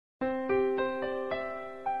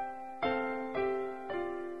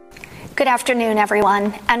Good afternoon,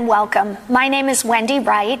 everyone, and welcome. My name is Wendy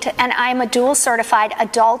Wright, and I'm a dual-certified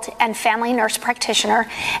adult and family nurse practitioner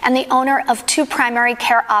and the owner of 2 primary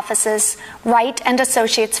care offices, Wright &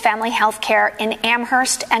 Associates Family Healthcare in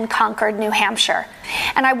Amherst and Concord, New Hampshire.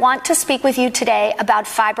 And I want to speak with you today about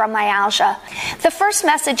fibromyalgia. The first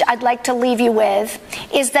message I'd like to leave you with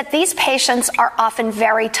is that these patients are often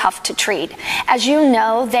very tough to treat. As you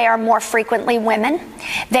know, they are more frequently women,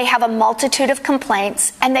 they have a multitude of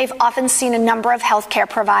complaints, and they've often seen a number of healthcare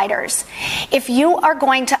providers. If you are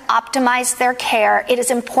going to optimize their care, it is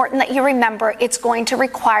important that you remember it's going to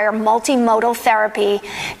require multimodal therapy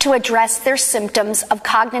to address their symptoms of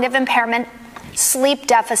cognitive impairment, sleep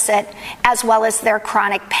deficit, as well as their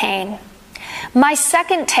chronic pain. My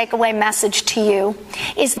second takeaway message to you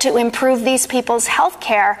is to improve these people's health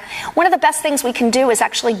care. One of the best things we can do is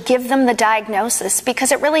actually give them the diagnosis,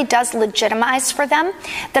 because it really does legitimize for them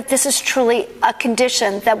that this is truly a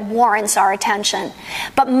condition that warrants our attention.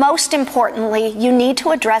 But most importantly, you need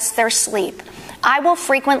to address their sleep. I will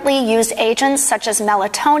frequently use agents such as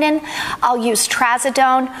melatonin, I'll use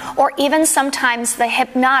trazodone, or even sometimes the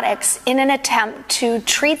hypnotics in an attempt to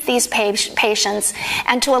treat these patients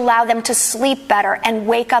and to allow them to sleep better and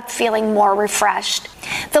wake up feeling more refreshed.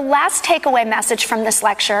 The last takeaway message from this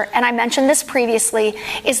lecture, and I mentioned this previously,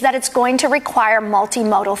 is that it's going to require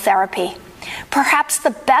multimodal therapy. Perhaps the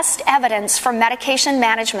best evidence for medication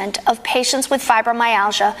management of patients with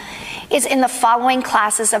fibromyalgia is in the following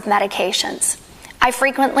classes of medications. I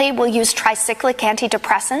frequently will use tricyclic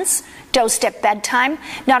antidepressants dosed at bedtime,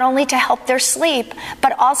 not only to help their sleep,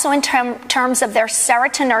 but also in terms of their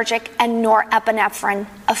serotonergic and norepinephrine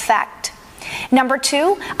effect. Number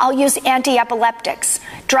 2, I'll use antiepileptics,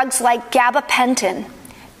 drugs like gabapentin,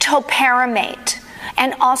 topiramate,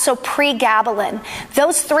 and also pregabalin.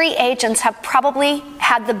 Those 3 agents have probably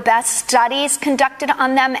had the best studies conducted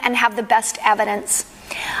on them and have the best evidence.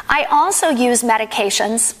 I also use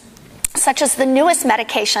medications such as the newest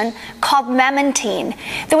medication called memantine.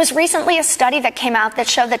 There was recently a study that came out that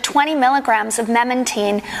showed that 20 milligrams of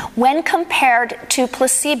memantine, when compared to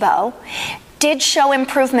placebo, did show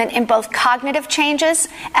improvement in both cognitive changes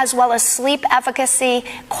as well as sleep efficacy,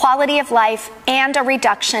 quality of life, and a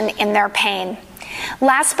reduction in their pain.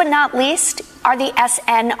 Last but not least are the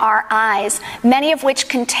SNRIs, many of which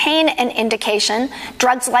contain an indication,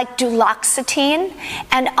 drugs like duloxetine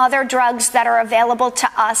and other drugs that are available to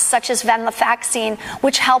us, such as venlafaxine,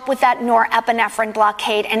 which help with that norepinephrine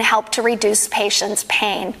blockade and help to reduce patients'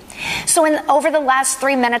 pain. So over the last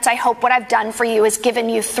 3 minutes, I hope what I've done for you is given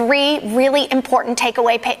you 3 really important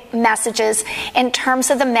takeaway messages in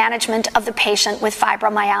terms of the management of the patient with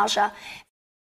fibromyalgia.